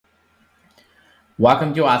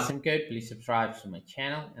Welcome to Awesome Code. Please subscribe to my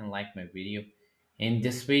channel and like my video. In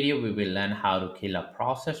this video, we will learn how to kill a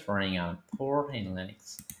process running on port in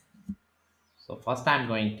Linux. So first I'm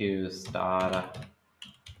going to start a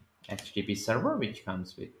HTTP server which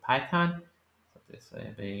comes with Python. So this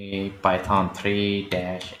will be Python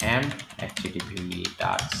 3-m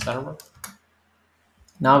http.server.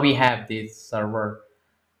 Now we have this server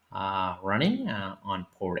running on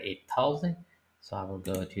port 8000. So I will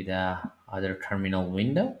go to the other terminal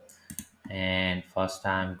window, and first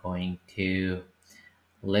I'm going to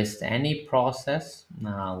list any process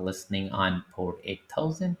listening on port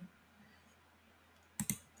 8000.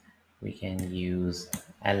 We can use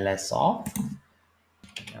lsoff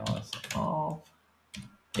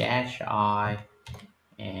dash I,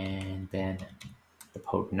 and then the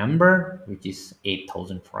port number, which is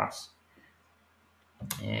 8000 for us,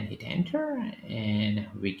 and hit enter, and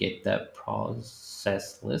we get the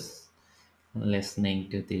process list listening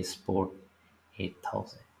to this port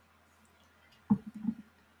 8000.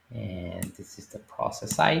 And this is the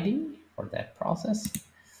process ID for that process.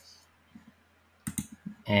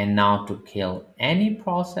 And now to kill any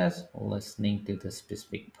process listening to the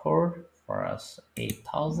specific port, for us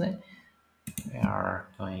 8000, we are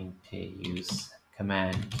going to use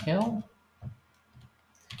command kill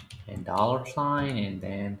and $, and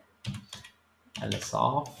then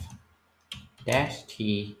lsoff dash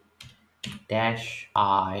t dash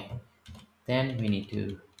I. Then we need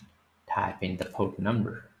to type in the port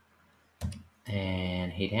number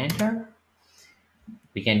and hit enter.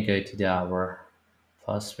 We can go to our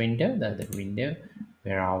first window, the window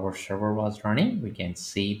where our server was running. We can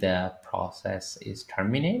see the process is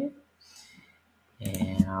terminated,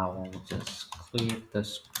 and I will just clear the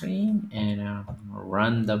screen and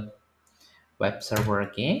run the web server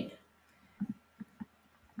again.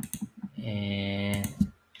 And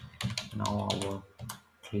now I will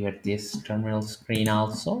clear this terminal screen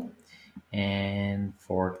also. And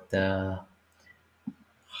for the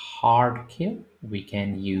hard kill, we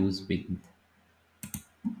can use with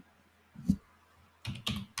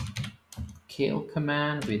kill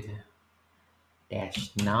command with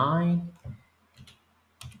 -9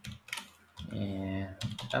 and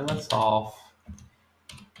lsoff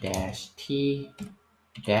 -t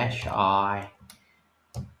 -I,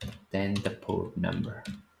 then the port number,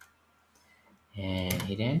 and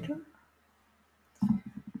hit enter.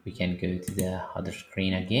 We can go to the other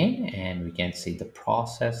screen again, and we can see the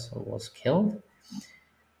process was killed.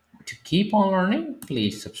 To keep on learning,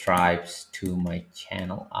 please subscribe to my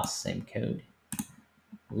channel Awesome Code.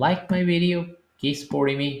 Like my video, keep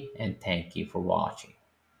supporting me, and thank you for watching.